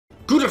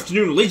Good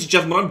afternoon, ladies and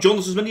gentlemen, I'm John,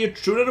 this is Many a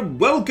True, and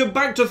welcome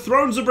back to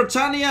Thrones of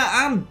Britannia,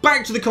 and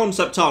back to the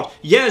concept art.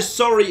 Yes,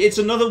 sorry, it's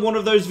another one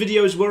of those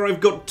videos where I've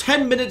got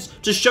 10 minutes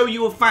to show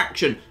you a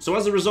faction, so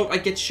as a result I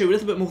get to show you a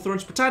little bit more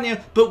Thrones of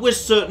Britannia, but we're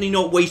certainly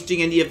not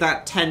wasting any of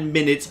that 10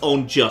 minutes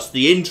on just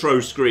the intro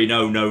screen,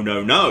 oh no,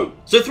 no, no.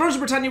 So Thrones of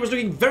Britannia was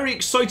looking very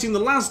exciting the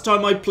last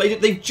time I played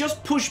it. They've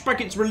just pushed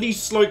back its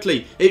release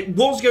slightly. It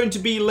was going to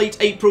be late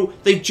April,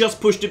 they've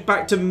just pushed it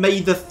back to May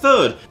the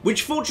 3rd,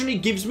 which fortunately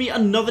gives me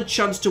another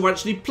chance to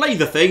actually play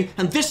the thing,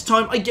 and this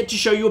time I get to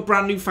show you a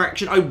brand new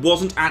faction I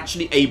wasn't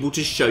actually able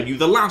to show you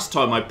the last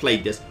time I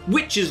played this,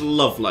 which is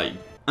lovely.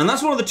 And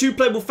that's one of the two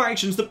playable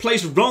factions that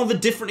plays rather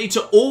differently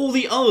to all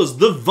the others,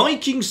 the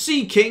Viking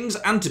Sea Kings,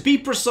 and to be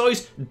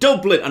precise,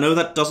 Dyflin. I know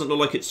that doesn't look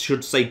like it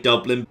should say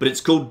Dublin, but it's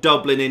called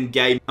Dyflin in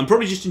game, and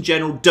probably just in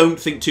general, don't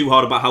think too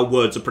hard about how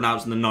words are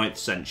pronounced in the 9th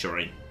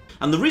century.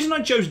 And the reason I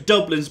chose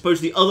Dyflin as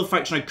opposed to the other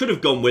faction I could have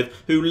gone with,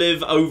 who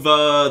live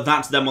over,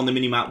 that's them on the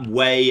minimap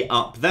way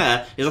up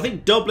there, is I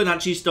think Dyflin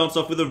actually starts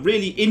off with a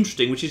really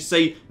interesting, which is to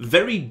say,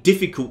 very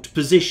difficult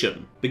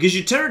position. Because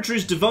your territory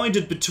is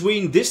divided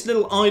between this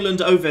little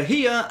island over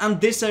here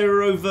and this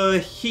area over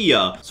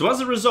here. So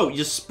as a result,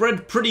 you're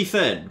spread pretty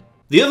thin.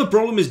 The other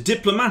problem is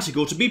diplomatic,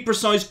 or to be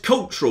precise,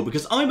 cultural,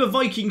 because I'm a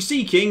Viking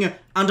Sea King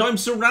and I'm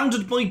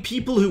surrounded by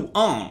people who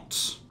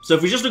aren't. So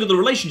if we just look at the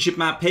relationship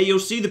map here, you'll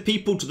see the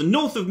people to the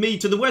north of me,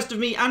 to the west of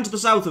me, and to the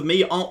south of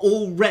me are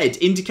all red,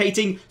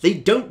 indicating they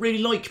don't really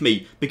like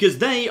me, because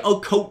they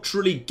are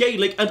culturally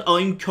Gaelic and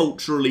I'm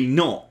culturally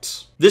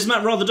not. This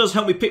map rather does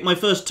help me pick my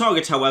first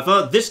target,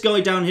 however. This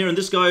guy down here and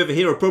this guy over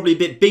here are probably a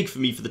bit big for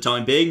me for the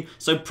time being,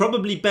 so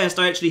probably best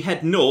I actually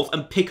head north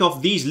and pick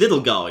off these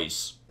little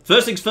guys.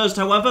 First things first,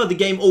 however, the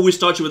game always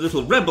starts you with a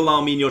little rebel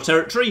army in your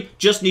territory,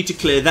 just need to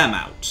clear them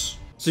out.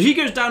 So he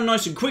goes down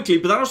nice and quickly,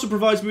 but that also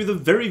provides me with a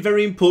very,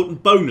 very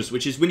important bonus,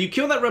 which is when you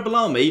kill that rebel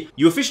army,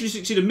 you officially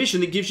succeed a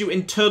mission that gives you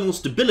internal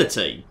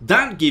stability.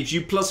 That gives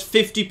you plus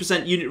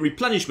 50% unit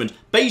replenishment.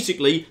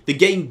 Basically, the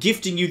game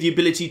gifting you the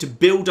ability to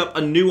build up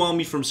a new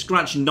army from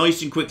scratch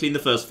nice and quickly in the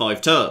first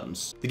 5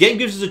 turns. The game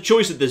gives us a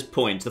choice at this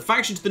point. The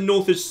faction to the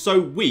north is so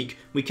weak,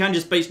 we can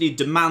just basically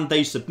demand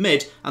they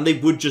submit, and they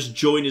would just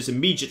join us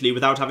immediately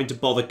without having to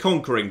bother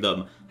conquering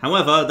them.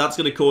 However, that's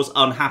going to cause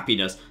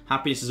unhappiness.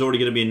 Happiness is already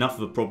going to be enough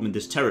of a problem in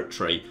this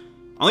territory.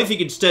 I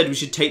think instead we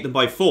should take them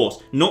by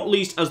force, not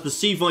least as the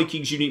Sea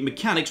Vikings' unique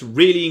mechanics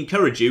really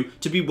encourage you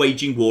to be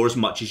waging war as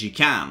much as you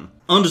can.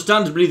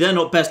 Understandably, they're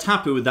not best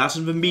happy with that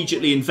and have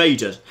immediately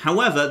invaded.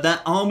 However,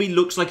 their army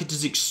looks like it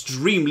is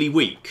extremely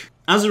weak.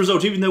 As a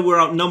result, even though we're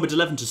outnumbered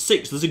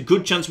 11-6, there's a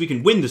good chance we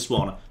can win this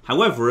one.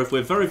 However, if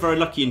we're very, very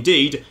lucky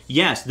indeed,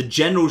 yes, the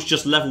general's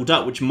just leveled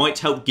up, which might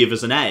help give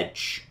us an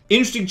edge.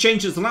 Interesting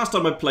changes the last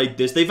time I played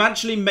this, they've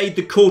actually made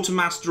the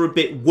quartermaster a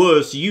bit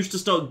worse. He used to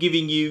start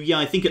giving you,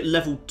 I think at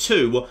level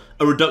 2,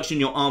 a reduction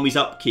in your army's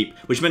upkeep,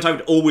 which meant I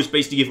would always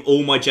basically give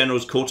all my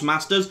generals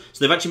quartermasters, so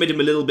they've actually made him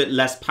a little bit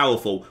less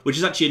powerful, which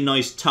is actually a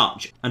nice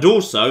touch. And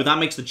also, that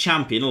makes the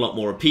champion a lot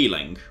more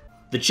appealing.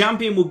 The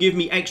champion will give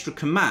me extra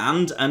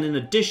command, and in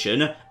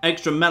addition,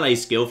 extra melee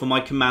skill for my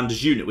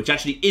commander's unit, which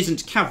actually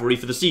isn't cavalry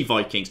for the Sea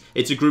Vikings.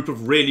 It's a group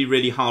of really,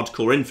 really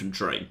hardcore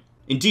infantry.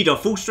 Indeed, our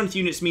full strength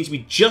units means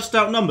we just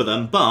outnumber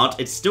them, but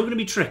it's still going to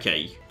be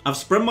tricky. I've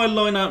spread my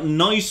line out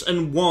nice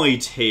and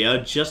wide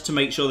here, just to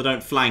make sure they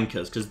don't flank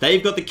us, because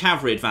they've got the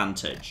cavalry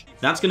advantage.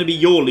 That's going to be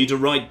your leader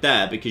right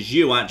there, because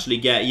you actually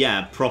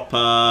get,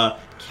 proper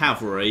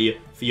cavalry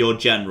for your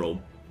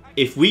general.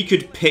 If we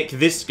could pick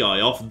this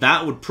guy off,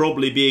 that would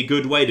probably be a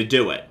good way to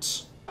do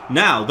it.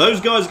 Now,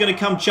 those guys are going to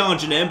come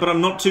charging in, but I'm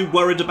not too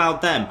worried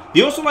about them.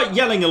 They also like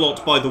yelling a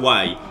lot, by the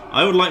way.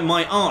 I would like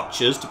my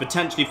archers to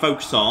potentially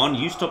focus on,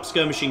 you stop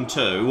skirmishing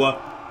too,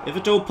 if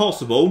at all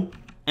possible.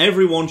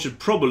 Everyone should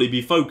probably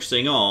be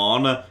focusing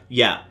on,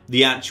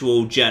 the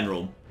actual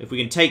general. If we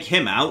can take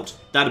him out,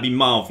 that'd be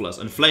marvellous,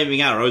 and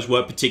flaming arrows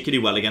work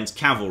particularly well against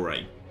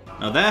cavalry.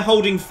 Now they're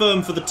holding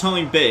firm for the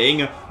time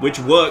being, which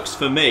works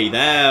for me.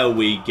 There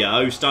we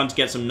go. Starting to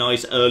get some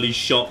nice early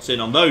shots in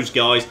on those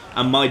guys,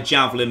 and my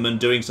javelin men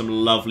doing some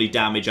lovely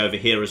damage over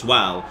here as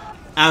well.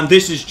 And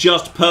this is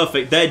just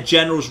perfect. Their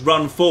generals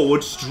run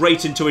forward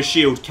straight into a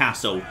shield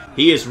castle.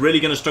 He is really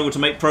going to struggle to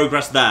make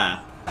progress there.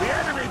 The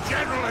enemy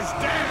general is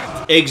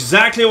dead!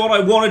 Exactly what I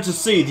wanted to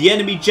see. The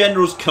enemy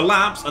generals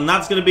collapse, and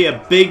that's going to be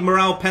a big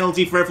morale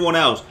penalty for everyone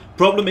else.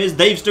 Problem is,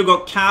 they've still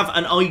got cav,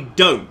 and I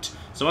don't.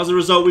 So as a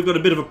result, we've got a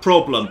bit of a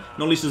problem,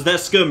 not least as their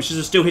skirmishes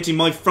are still hitting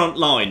my front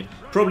line.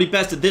 Probably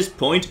best at this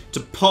point to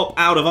pop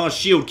out of our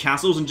shield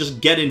castles and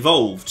just get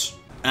involved.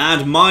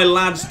 And my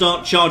lads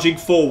start charging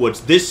forwards.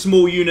 This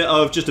small unit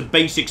of just a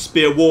basic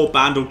spear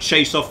warband will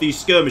chase off these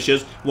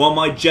skirmishers while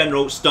my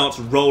general starts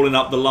rolling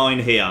up the line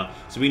here.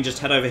 So we can just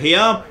head over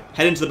here,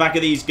 head into the back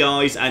of these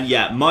guys, and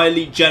my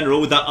elite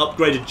general with that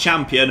upgraded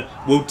champion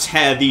will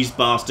tear these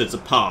bastards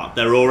apart.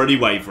 They're already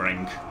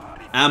wavering.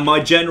 And my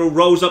general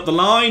rolls up the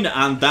line,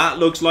 and that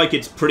looks like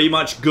it's pretty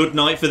much good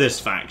night for this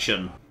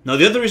faction. Now,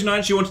 the other reason I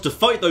actually wanted to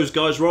fight those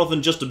guys rather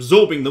than just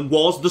absorbing them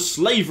was the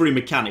slavery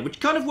mechanic,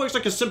 which kind of works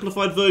like a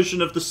simplified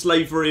version of the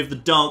slavery of the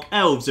Dark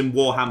Elves in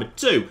Warhammer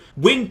 2.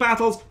 Win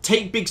battles,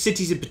 take big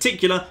cities in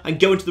particular, and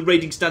go into the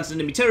raiding stance in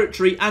enemy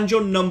territory, and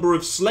your number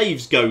of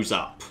slaves goes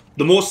up.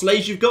 The more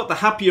slaves you've got, the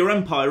happier your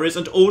empire is,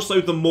 and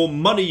also the more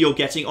money you're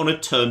getting on a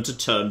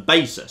turn-to-turn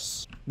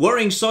basis.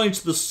 Worrying signs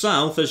to the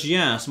south as,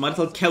 yes, my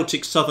little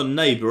Celtic southern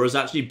neighbour has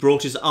actually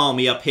brought his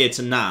army up here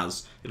to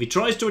Naz. If he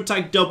tries to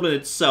attack Dyflin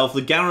itself,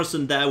 the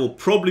garrison there will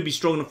probably be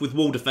strong enough with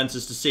wall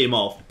defences to see him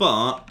off,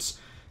 but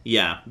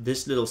yeah,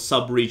 this little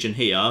sub-region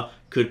here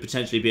could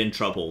potentially be in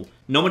trouble.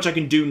 Not much I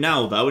can do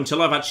now, though.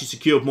 Until I've actually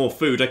secured more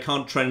food, I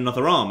can't train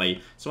another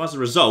army. So as a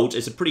result,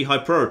 it's a pretty high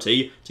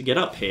priority to get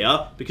up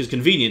here, because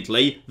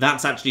conveniently,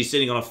 that's actually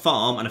sitting on a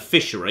farm and a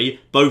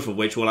fishery, both of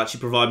which will actually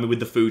provide me with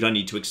the food I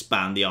need to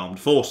expand the armed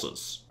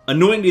forces.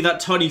 Annoyingly, that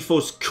tiny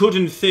force could,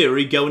 in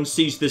theory, go and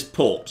seize this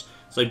port.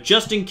 So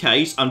just in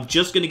case, I'm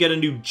just going to get a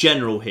new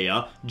general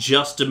here,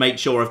 just to make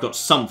sure I've got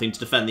something to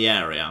defend the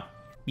area.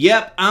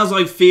 Yep, as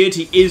I feared,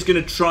 he is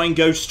going to try and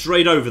go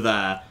straight over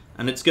there.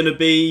 And it's going to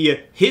be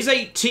his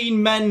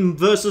 18 men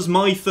versus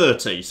my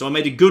 30. So I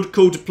made a good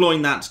call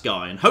deploying that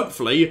guy. And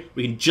hopefully,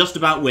 we can just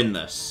about win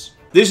this.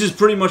 This is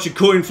pretty much a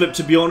coin flip,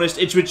 to be honest.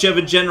 It's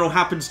whichever general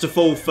happens to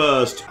fall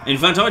first. In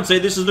fact, I'd say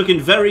this is looking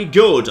very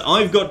good.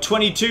 I've got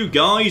 22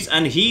 guys,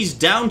 and he's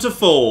down to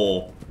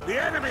 4.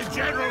 The enemy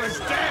general is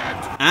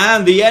dead!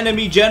 And the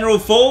enemy general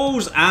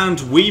falls, and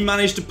we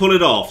managed to pull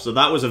it off. So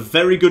that was a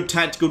very good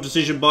tactical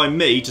decision by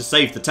me to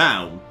save the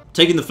town.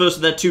 Taking the first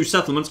of their 2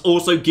 settlements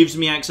also gives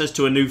me access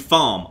to a new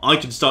farm. I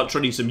can start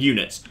trading some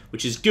units,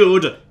 which is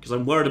good, because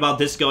I'm worried about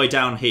this guy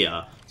down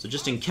here. So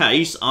just in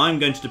case, I'm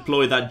going to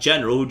deploy that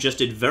general who just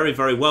did very,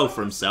 very well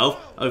for himself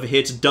over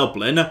here to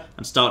Dyflin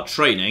and start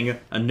training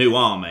a new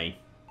army.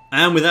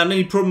 And without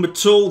any problem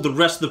at all, the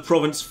rest of the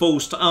province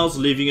falls to us,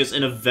 leaving us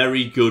in a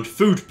very good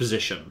food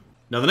position.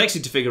 Now the next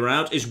thing to figure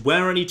out is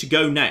where I need to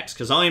go next,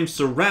 because I am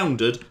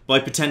surrounded by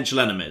potential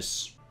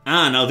enemies.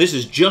 Now this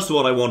is just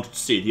what I wanted to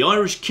see. The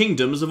Irish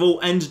kingdoms have all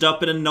ended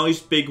up in a nice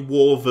big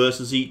war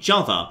versus each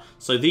other.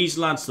 So these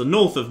lads to the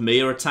north of me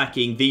are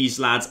attacking these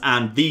lads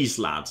and these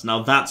lads.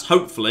 Now that's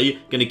hopefully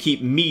going to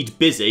keep Mead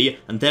busy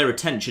and their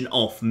attention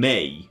off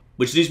me.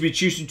 Which leaves me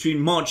choosing between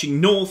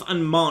marching north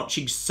and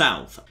marching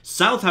south.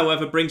 South,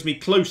 however, brings me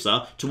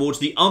closer towards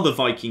the other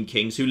Viking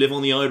kings who live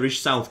on the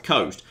Irish south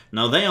coast.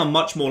 Now, they are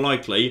much more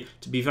likely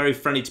to be very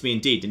friendly to me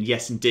indeed, and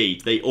yes,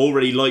 indeed, they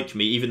already like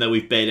me, even though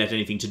we've barely had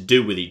anything to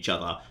do with each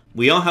other.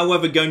 We are,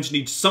 however, going to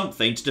need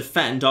something to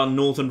defend our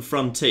northern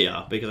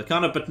frontier, because I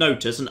can't help but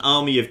notice an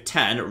army of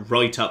 10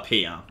 right up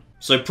here.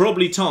 So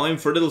probably time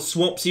for a little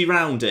swapsy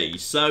roundy.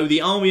 So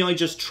the army I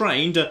just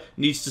trained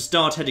needs to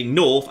start heading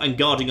north and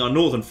guarding our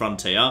northern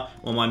frontier,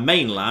 while my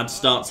main lad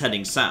starts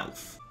heading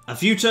south. A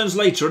few turns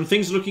later and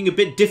things are looking a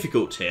bit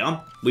difficult here.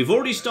 We've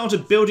already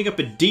started building up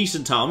a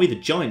decent army, the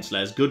Giant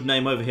Slayers, good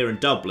name over here in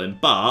Dyflin,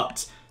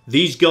 but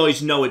these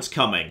guys know it's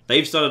coming.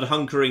 They've started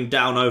hunkering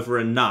down over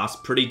in Naas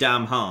pretty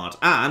damn hard,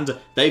 and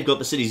they've got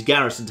the city's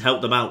garrison to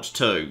help them out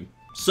too.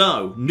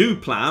 So, new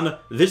plan,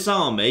 this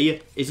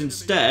army is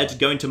instead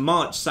going to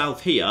march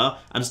south here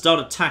and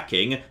start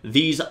attacking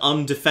these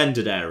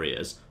undefended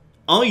areas.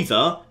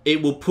 Either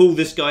it will pull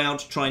this guy out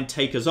to try and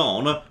take us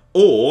on,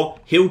 or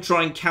he'll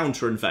try and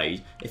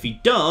counter-invade. If he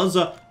does,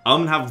 I'm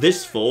going to have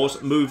this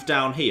force move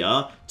down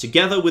here.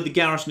 Together with the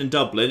garrison in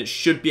Dyflin, it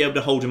should be able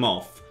to hold him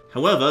off.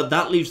 However,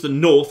 that leaves the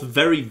north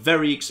very,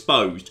 very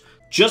exposed.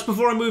 Just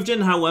before I moved in,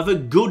 however,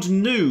 good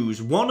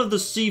news. One of the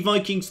Sea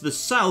Vikings to the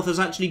south has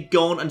actually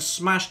gone and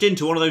smashed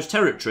into one of those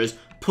territories,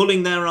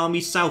 pulling their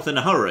army south in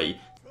a hurry.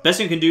 Best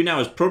thing I can do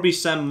now is probably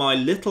send my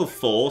little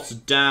force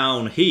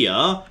down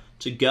here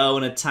to go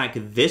and attack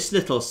this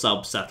little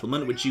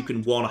sub-settlement, which you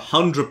can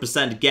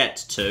 100% get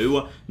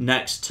to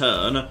next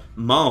turn.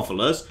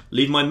 Marvellous.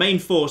 Leave my main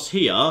force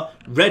here,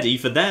 ready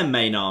for their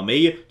main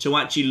army to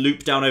actually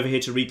loop down over here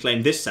to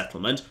reclaim this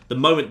settlement. The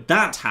moment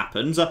that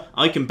happens,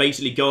 I can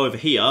basically go over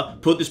here,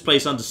 put this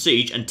place under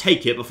siege, and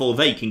take it before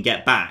they can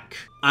get back.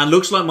 And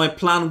looks like my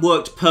plan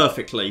worked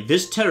perfectly.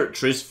 This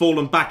territory's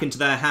fallen back into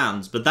their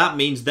hands, but that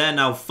means they're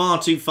now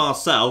far too far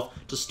south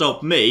to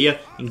stop me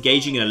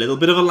engaging in a little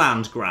bit of a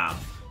land grab.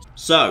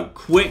 So,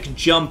 quick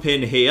jump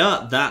in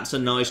here, that's a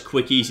nice,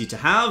 quick, easy to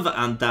have,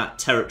 and that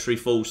territory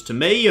falls to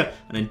me,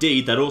 and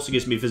indeed, that also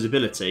gives me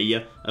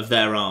visibility of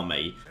their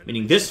army,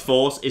 meaning this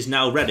force is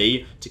now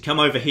ready to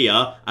come over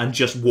here and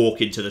just walk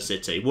into the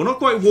city. Well, not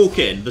quite walk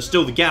in, there's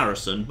still the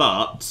garrison,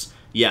 but,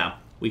 yeah,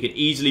 we can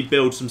easily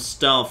build some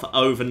stuff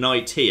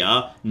overnight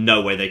here,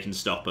 no way they can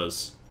stop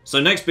us. So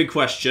next big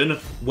question,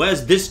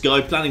 where's this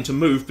guy planning to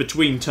move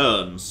between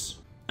turns?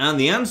 And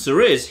the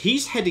answer is,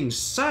 he's heading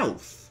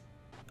south.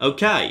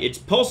 Okay, it's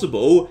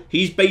possible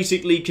he's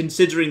basically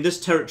considering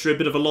this territory a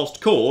bit of a lost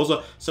cause,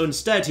 so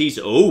instead he's...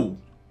 Oh,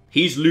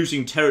 He's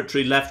losing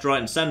territory left, right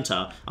and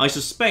centre. I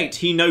suspect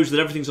he knows that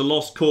everything's a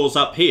lost cause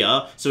up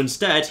here, so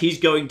instead he's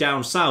going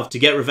down south to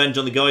get revenge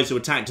on the guys who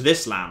attacked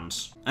this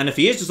land. And if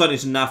he is deciding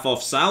to naff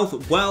off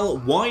south, well,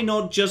 why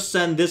not just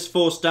send this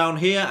force down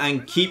here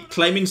and keep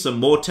claiming some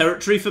more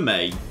territory for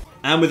me?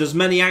 And with as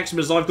many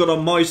axemen as I've got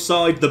on my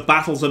side, the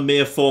battle's a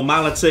mere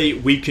formality.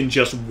 We can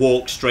just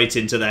walk straight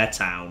into their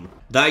town.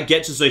 That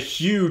gets us a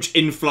huge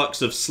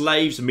influx of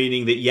slaves,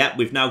 meaning that, yep,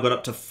 we've now got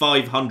up to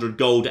 500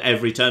 gold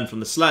every turn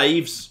from the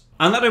slaves.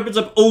 And that opens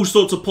up all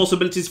sorts of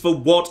possibilities for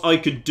what I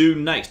could do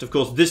next. Of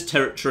course, this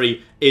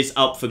territory is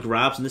up for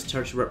grabs, and this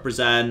territory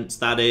represents,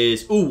 that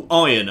is, ooh,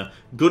 iron.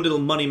 Good little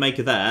money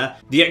maker there.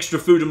 The extra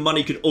food and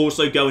money could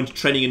also go into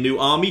training a new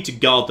army to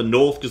guard the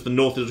north, because the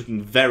north is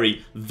looking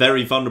very,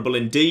 very vulnerable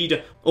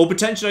indeed. Or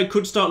potentially I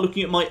could start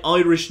looking at my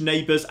Irish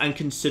neighbours and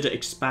consider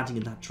expanding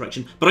in that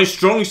direction. But I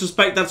strongly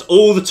suspect that's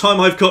all the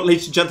time I've got,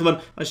 ladies and gentlemen.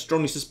 I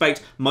strongly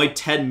suspect my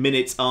 10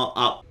 minutes are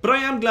up. But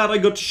I am glad I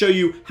got to show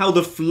you how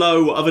the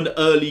flow of an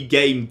early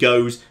game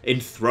goes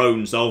in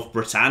Thrones of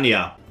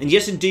Britannia. And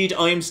yes, indeed,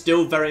 I am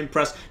still very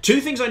impressed.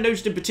 Two things I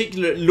noticed in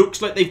particular, it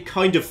looks like they've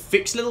kind of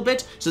fixed a little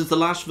bit since the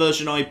last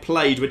version I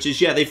played, which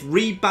is, yeah, they've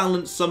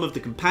rebalanced some of the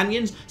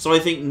companions, so I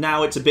think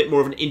now it's a bit more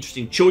of an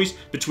interesting choice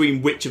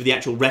between which of the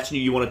actual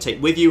retinue you want to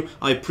take with you.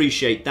 I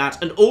appreciate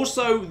that. And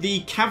also, the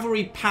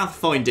cavalry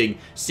pathfinding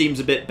seems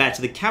a bit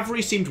better. The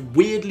cavalry seemed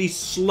weirdly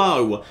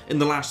slow in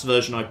the last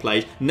version I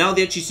played. Now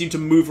they actually seem to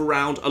move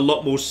around a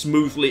lot more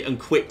smoothly and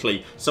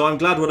quickly, so I'm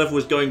glad whatever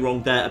was going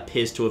wrong there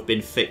appears to have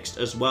been fixed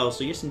as well.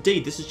 So yes,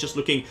 indeed, this is just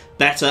looking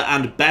better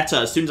and better.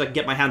 As soon as I can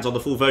get my hands on the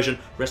full version,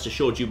 rest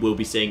assured you will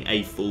be seeing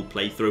a full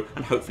playthrough,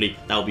 and hopefully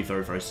that will be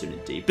very, very soon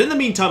indeed. But in the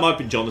meantime, I've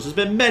been John, this has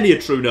been many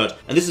a true nerd,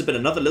 and this has been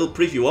another little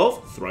preview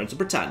of Thrones of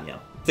Britannia.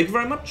 Thank you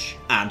very much,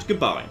 and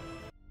goodbye.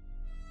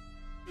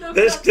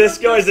 This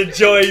guy's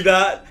enjoying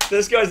that.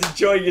 This guy's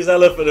enjoying his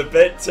elephant a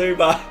bit too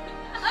much.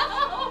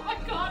 Oh my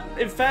god.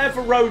 In fair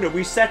Verona,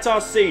 we set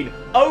our scene.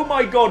 Oh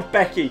my god,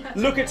 Becky,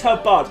 look at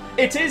her butt.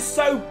 It is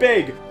so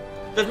big.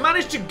 They've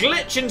managed to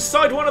glitch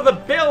inside one of the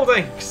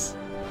buildings.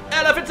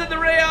 Elephants in the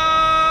rear!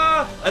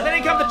 And then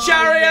in come the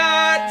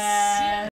chariots!